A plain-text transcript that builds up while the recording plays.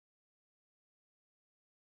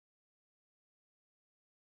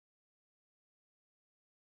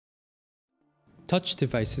Touch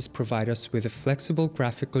devices provide us with a flexible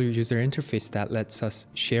graphical user interface that lets us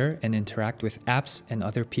share and interact with apps and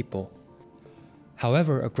other people.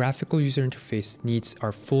 However, a graphical user interface needs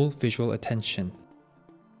our full visual attention.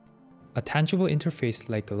 A tangible interface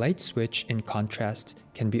like a light switch, in contrast,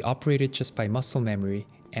 can be operated just by muscle memory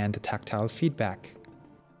and the tactile feedback.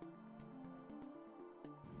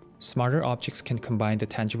 Smarter objects can combine the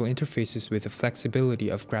tangible interfaces with the flexibility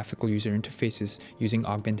of graphical user interfaces using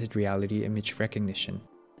augmented reality image recognition.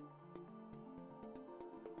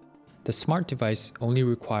 The smart device only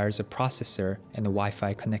requires a processor and a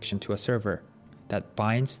Wi-Fi connection to a server that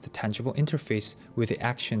binds the tangible interface with the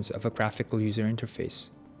actions of a graphical user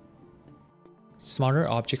interface. Smarter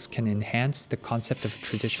objects can enhance the concept of a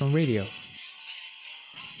traditional radio.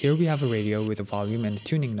 Here we have a radio with a volume and a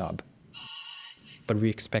tuning knob. But we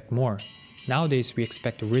expect more. Nowadays, we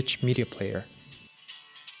expect a rich media player.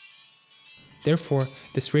 Therefore,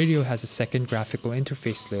 this radio has a second graphical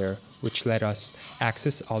interface layer which let us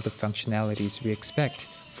access all the functionalities we expect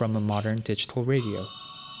from a modern digital radio.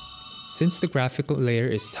 Since the graphical layer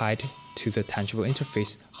is tied to the tangible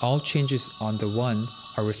interface, all changes on the one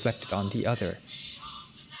are reflected on the other.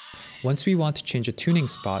 Once we want to change a tuning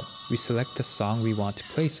spot, we select the song we want to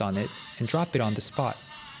place on it and drop it on the spot.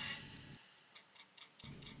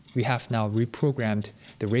 We have now reprogrammed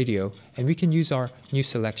the radio, and we can use our new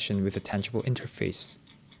selection with a tangible interface.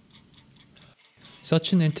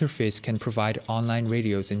 Such an interface can provide online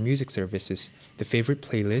radios and music services. The favorite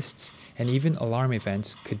playlists and even alarm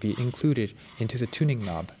events could be included into the tuning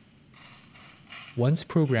knob. Once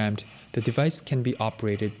programmed, the device can be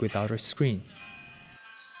operated without a screen.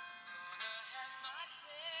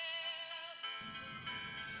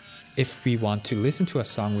 If we want to listen to a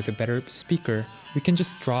song with a better speaker, we can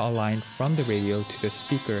just draw a line from the radio to the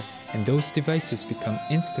speaker and those devices become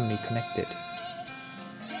instantly connected.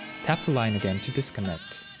 Tap the line again to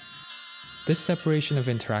disconnect. This separation of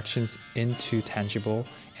interactions into tangible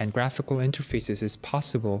and graphical interfaces is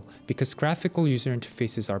possible because graphical user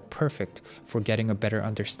interfaces are perfect for getting a better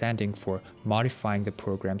understanding for modifying the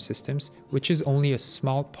program systems, which is only a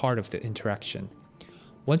small part of the interaction.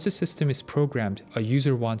 Once a system is programmed, a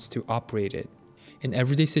user wants to operate it. In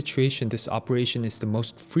everyday situation, this operation is the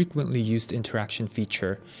most frequently used interaction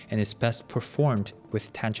feature and is best performed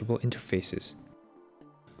with tangible interfaces.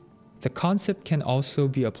 The concept can also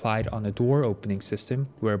be applied on a door opening system,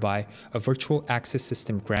 whereby a virtual access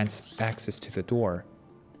system grants access to the door.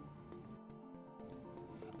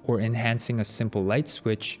 Or enhancing a simple light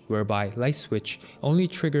switch, whereby light switch only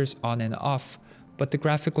triggers on and off, but the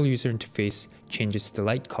graphical user interface changes the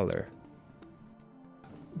light color.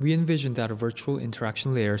 We envision that a virtual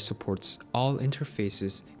interaction layer supports all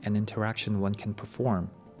interfaces and interaction one can perform,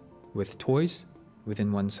 with toys,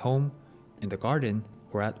 within one's home, in the garden,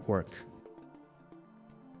 or at work.